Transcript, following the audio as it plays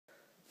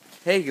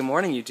Hey, good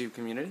morning, YouTube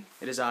community.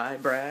 It is I,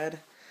 Brad,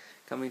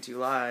 coming to you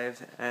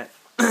live at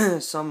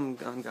some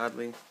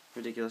ungodly,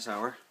 ridiculous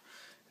hour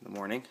in the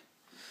morning.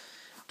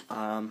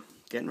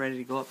 Getting ready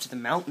to go up to the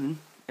mountain,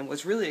 and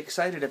what's really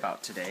excited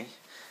about today,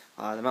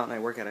 the mountain I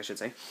work at, I should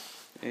say,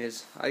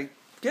 is I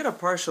get a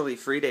partially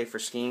free day for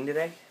skiing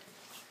today,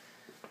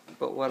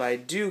 but what I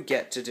do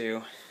get to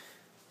do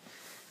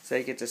is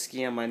I get to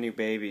ski on my new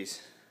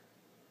babies.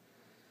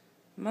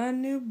 My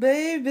new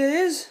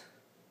babies!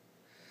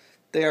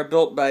 They are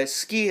built by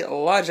Ski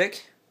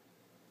Logic,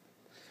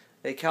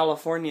 a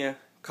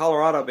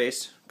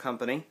Colorado-based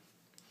company.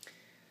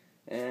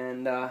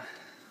 And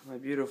my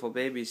beautiful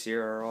babies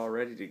here are all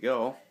ready to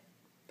go.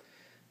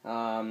 So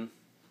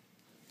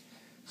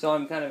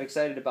I'm kind of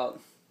excited about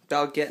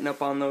getting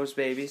up on those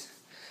babies.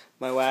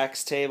 My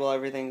wax table,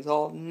 everything's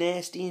all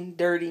nasty and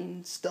dirty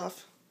and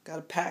stuff.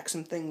 Gotta pack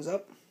some things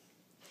up.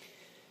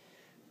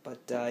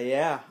 But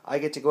yeah, I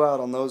get to go out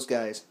on those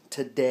guys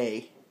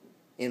today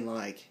in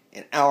like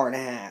an hour and a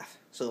half.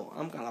 So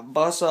I'm gonna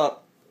bus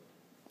up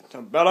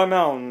to Bella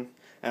Mountain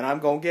and I'm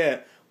gonna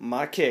get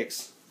my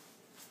kicks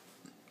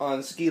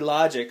on Ski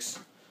Logic's.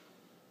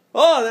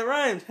 Oh, that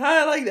rhymed.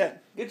 I like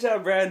that. Good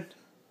job, Brad.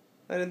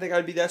 I didn't think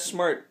I'd be that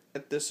smart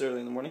at this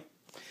early in the morning.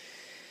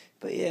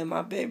 But yeah,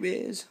 my baby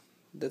is.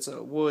 That's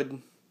a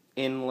wood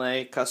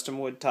inlay, custom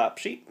wood top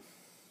sheet.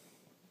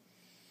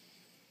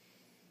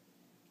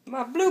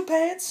 My blue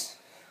pants.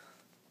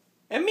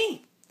 And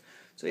me.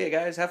 So yeah,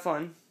 guys, have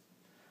fun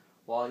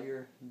while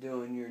you're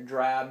doing your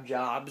drab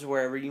jobs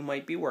wherever you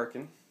might be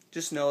working.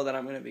 Just know that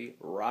I'm going to be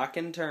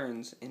rocking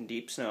turns in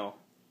deep snow.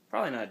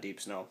 Probably not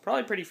deep snow.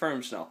 Probably pretty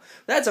firm snow.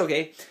 That's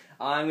okay.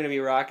 I'm going to be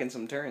rocking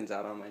some turns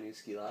out on my new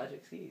Ski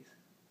Logic skis.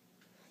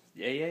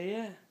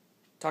 Yeah.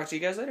 Talk to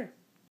you guys later.